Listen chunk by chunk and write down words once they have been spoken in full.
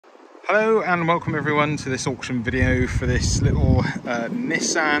Hello and welcome everyone to this auction video for this little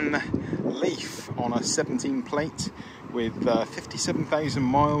Nissan Leaf on a 17 plate with 57,000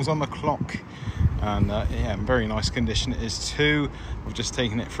 miles on the clock, and yeah, in very nice condition it is too. I've just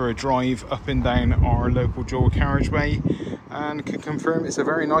taken it for a drive up and down our local dual carriageway and can confirm it's a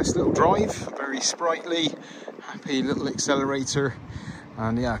very nice little drive, very sprightly, happy little accelerator.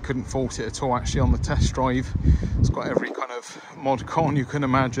 And yeah, I couldn't fault it at all actually on the test drive. It's got every kind of mod con you can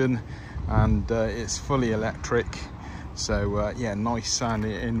imagine, and it's fully electric. So yeah, nice and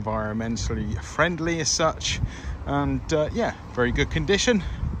environmentally friendly as such. And yeah, very good condition.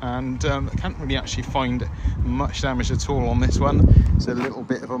 And I can't really actually find much damage at all on this one. There's a little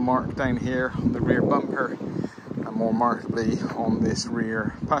bit of a mark down here on the rear bumper, and more markedly on this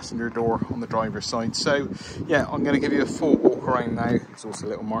rear passenger door on the driver's side. So yeah, I'm going to give you a full walk around now. There's also a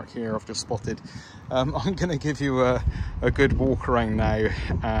little mark here I've just spotted. I'm going to give you a good walk around now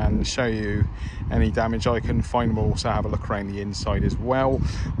and show you any damage I can find. We'll also have a look around the inside as well.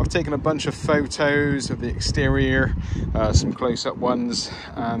 I've taken a bunch of photos of the exterior, some close-up ones,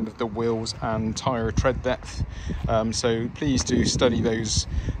 and the wheels and tyre tread depth. So please do study those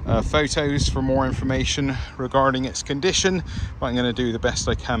photos for more information regarding its condition. But I'm going to do the best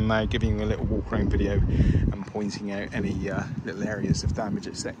I can now, giving you a little walk around video and pointing out any little areas of damage,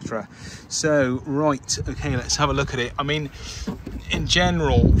 etc. So right, okay, let's have a look at it. I mean, in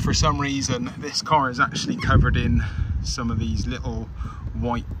general, for some reason this car is actually covered in some of these little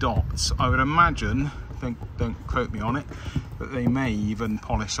white dots. I would imagine, don't quote me on it, but they may even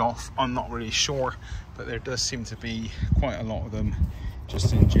polish off. I'm not really sure, but there does seem to be quite a lot of them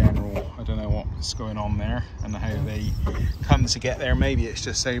just in general. I don't know what's going on there and how they come to get there. Maybe it's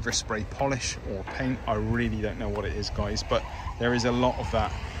just overspray polish or paint. I really don't know what it is, guys, but there is a lot of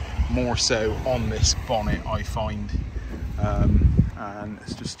that, more so on this bonnet, I find. And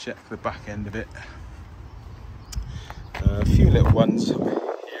let's just check the back end of it. A few little ones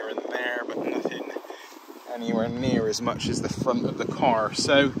here and there, but nothing anywhere near as much as the front of the car.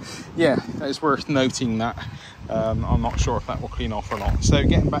 So yeah, it's worth noting that. I'm not sure if that will clean off or not. So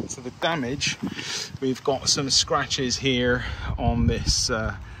getting back to the damage, we've got some scratches here on this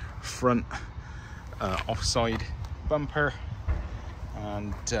front offside bumper,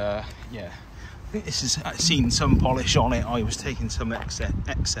 and yeah, I think this has seen some polish on it. I was taking some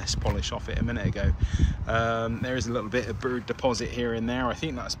excess polish off it a minute ago. There is a little bit of bird deposit here and there. I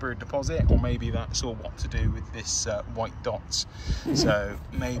think that's bird deposit, or maybe that's all what to do with this white dots. So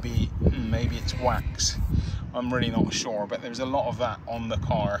maybe it's wax. I'm really not sure, but there's a lot of that on the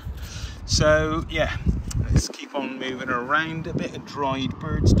car. So yeah, let's keep on moving around. A bit of dried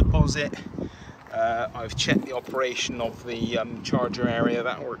birds deposit. I've checked the operation of the charger area.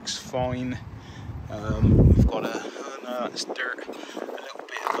 That works fine. We've got it's dirt, a little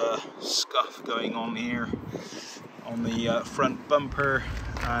bit of a scuff going on here on the front bumper,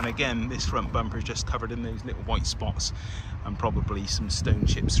 and again this front bumper is just covered in those little white spots and probably some stone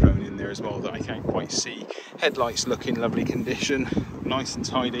chips thrown in there as well that I can't quite see. Headlights look in lovely condition, nice and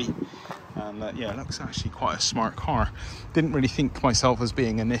tidy, and yeah, it looks actually quite a smart car. Didn't really think myself as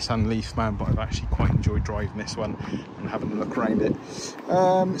being a Nissan Leaf man, but I've actually quite enjoyed driving this one and having a look around it.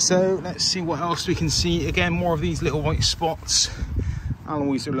 So let's see what else we can see. Again, more of these little white spots.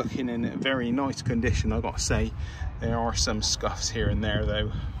 Alloys are looking in a very nice condition, I've got to say. There are some scuffs here and there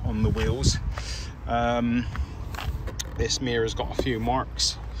though on the wheels. This mirror's got a few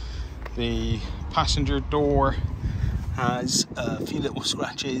marks. The passenger door has a few little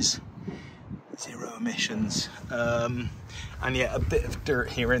scratches. Zero emissions, and yeah, a bit of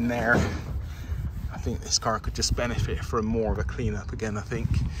dirt here and there. I think this car could just benefit from more of a clean up again, I think.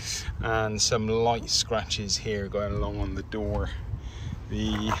 And some light scratches here going along on the door.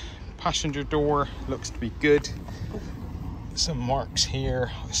 The passenger door looks to be good. Some marks here.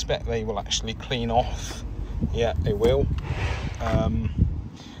 I expect they will actually clean off. Yeah, they will. And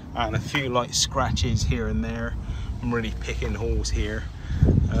a few light scratches here and there. I'm really picking holes here.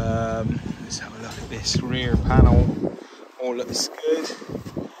 Let's have a look at this rear panel. All looks good.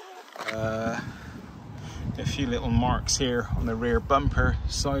 A few little marks here on the rear bumper,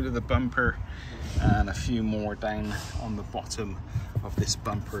 side of the bumper, and a few more down on the bottom of this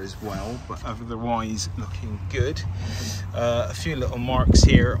bumper as well, but otherwise looking good. A few little marks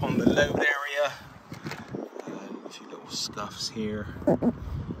here on the load area, a few little scuffs here,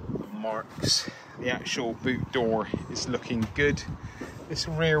 marks. The actual boot door is looking good. This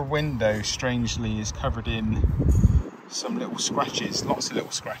rear window, strangely, is covered in some little scratches, lots of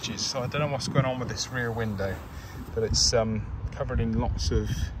little scratches. So I don't know what's going on with this rear window, but it's covered in lots of,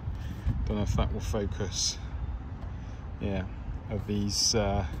 don't know if that will focus, yeah, of these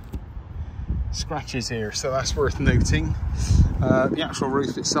scratches here, so that's worth noting. The actual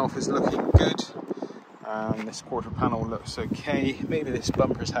roof itself is looking good. This quarter panel looks okay. Maybe this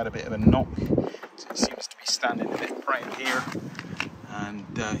bumper's had a bit of a knock, so it seems to be standing a bit proud here. And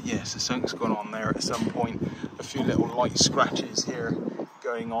yeah, so something's gone on there at some point. A few little light scratches here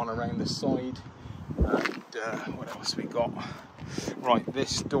going on around the side. And what else we got? Right,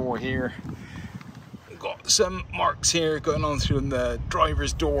 this door here, we've got some marks here going on through the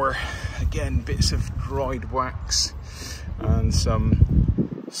driver's door. Again, bits of dried wax and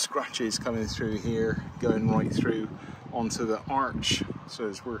some scratches coming through here, going right through onto the arch, so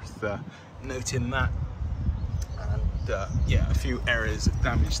it's worth noting that. And yeah, a few areas of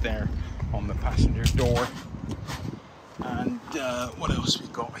damage there on the passenger door. And what else we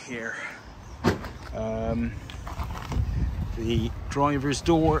got here? The driver's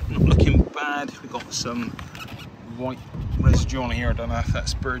door, not looking bad. We've got some white residue on here. I don't know if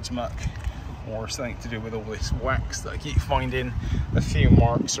that's bird's muck or something to do with all this wax that I keep finding. A few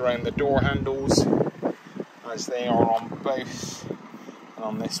marks around the door handles, as they are on both, and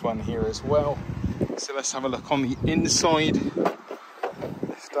on this one here as well. So let's have a look on the inside.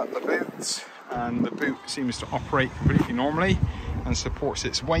 Lift up the boot, and the boot seems to operate completely normally and supports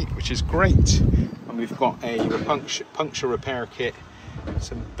its weight, which is great. And we've got a puncture repair kit,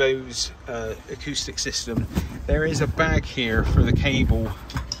 some Bose acoustic system. There is a bag here for the cable,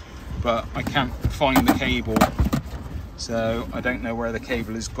 but I can't find the cable, so I don't know where the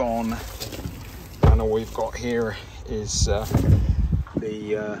cable has gone. And all we've got here is the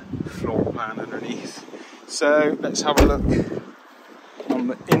floor pan underneath. So let's have a look on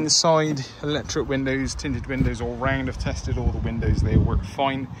the inside. Electric windows, tinted windows all round. I've tested all the windows, they work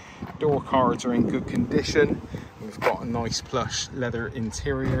fine. Door cards are in good condition. We've got a nice plush leather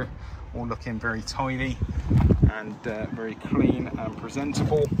interior, all looking very tidy and very clean and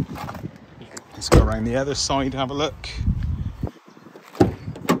presentable. Let's go around the other side, have a look.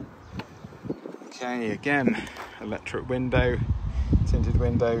 Okay, again, electric window, tinted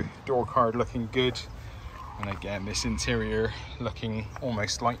window, door card looking good. And again, this interior looking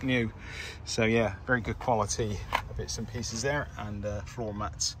almost like new. So yeah, very good quality bits and pieces there, and floor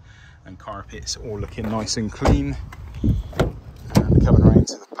mats and carpets all looking nice and clean. And coming around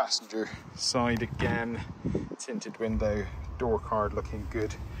to the passenger side again, tinted window, door card looking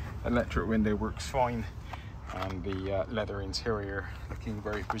good, electric window works fine, and the leather interior looking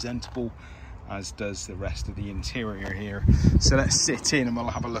very presentable, as does the rest of the interior here. So let's sit in and we'll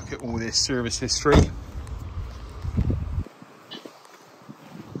have a look at all this service history.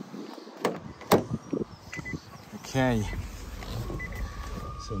 Okay,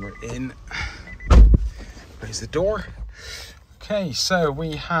 so we're in. Close the door. Okay, so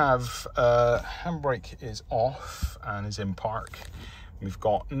we have handbrake is off and is in park. We've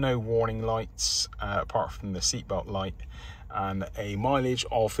got no warning lights apart from the seatbelt light, and a mileage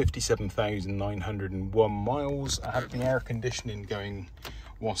of 57,901 miles. I had the air conditioning going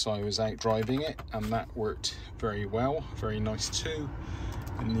whilst I was out driving it, and that worked very well, very nice too.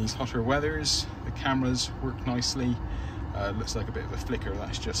 In these hotter weathers, the cameras work nicely. Looks like a bit of a flicker,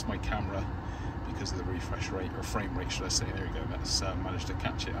 that's just my camera because of the refresh rate, or frame rate should I say. There you go, that's managed to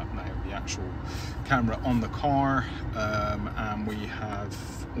catch it up now, the actual camera on the car. And we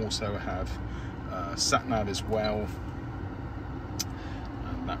also have sat nav as well,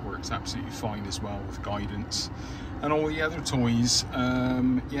 and that works absolutely fine as well with guidance. And all the other toys,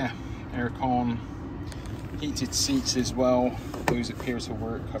 yeah, aircon, heated seats as well, those appear to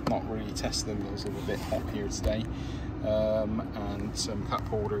work. I've not really tested them, those are a bit hot here today. And some cup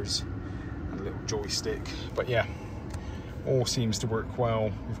holders and a little joystick, but yeah, all seems to work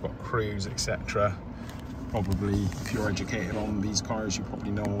well. We've got cruise, etc. Probably, if you're educated on these cars, you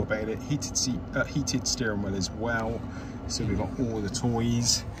probably know all about it. Heated seat, heated steering wheel as well. So we've got all the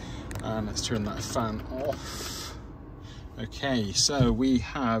toys, and let's turn that fan off. Okay, so we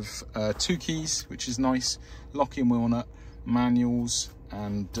have 2 keys, which is nice, locking wheel nut, manuals,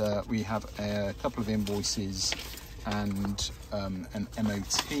 and we have a couple of invoices and an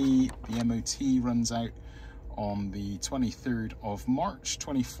MOT. The MOT runs out on the 23rd of March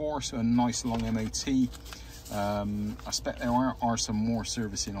 24, so a nice long MOT. I expect there are some more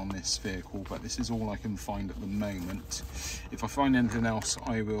servicing on this vehicle, but this is all I can find at the moment. If I find anything else,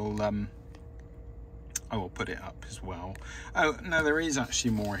 I will put it up as well. Oh no, there is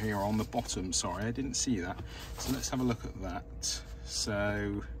actually more here on the bottom, sorry, I didn't see that. So let's have a look at that.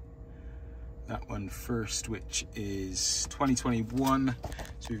 So that one first, which is 2021.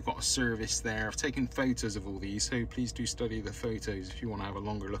 So we've got a service there. I've taken photos of all these, so please do study the photos if you want to have a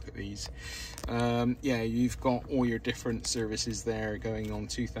longer look at these. Yeah, you've got all your different services there going on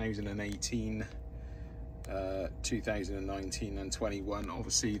 2018, 2019 and 21.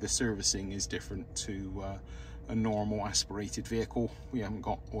 Obviously the servicing is different to a normal aspirated vehicle. We haven't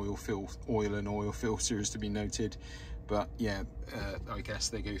got oil and oil filters to be noted, but yeah, I guess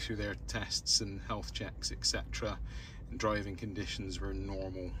they go through their tests and health checks, etc. And driving conditions were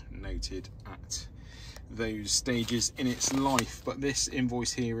normal, noted at those stages in its life. But this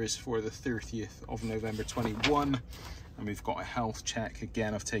invoice here is for the 30th of November 21, and we've got a health check.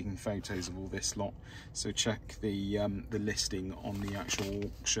 Again, I've taken photos of all this lot, so check the listing on the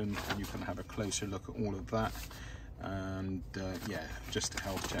actual auction and you can have a closer look at all of that. And yeah, just a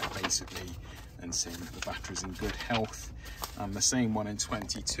health check basically, and seeing that the battery's in good health. And the same one in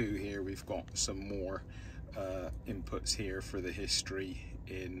 22 here, we've got some more inputs here for the history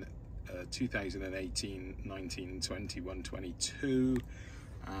in 2018, 19, 21, 22.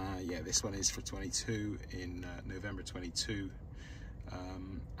 Yeah, this one is for 22 in November 22.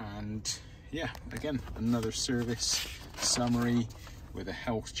 And yeah, again, another service summary with a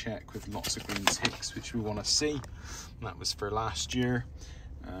health check with lots of green ticks, which we want to see. And that was for last year.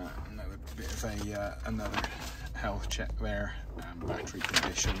 Another bit of another health check there, battery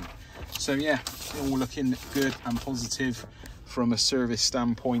condition. So yeah, all looking good and positive from a service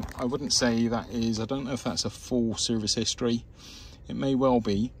standpoint. I wouldn't say that is, I don't know if that's a full service history. It may well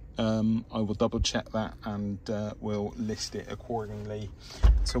be. I will double check that and we'll list it accordingly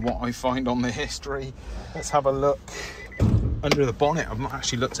to what I find on the history. Let's have a look under the bonnet. I've not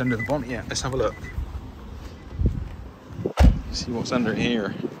actually looked under the bonnet yet. Let's have a look. See what's under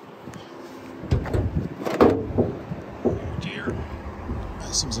here. Oh dear,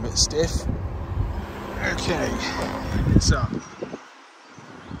 that seems a bit stiff. Okay, it's up.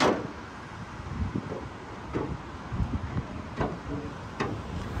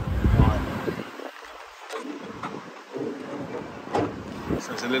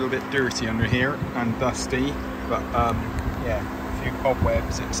 So it's a little bit dirty under here and dusty, but yeah, a few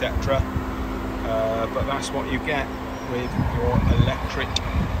cobwebs, etc. But that's what you get with your electric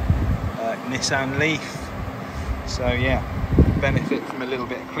Nissan Leaf. So yeah, benefit from a little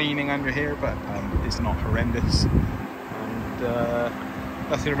bit of cleaning under here, but it's not horrendous. And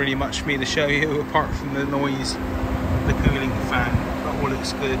nothing really much for me to show you apart from the noise of the cooling fan. That all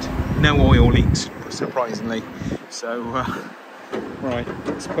looks good. No oil leaks, surprisingly. So right,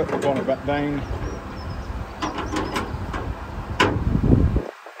 let's put the bonnet back down.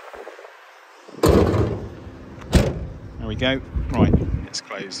 There we go. Right, it's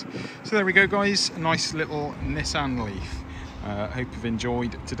closed. So there we go, guys. A nice little Nissan Leaf. Hope you've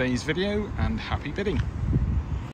enjoyed today's video and happy bidding.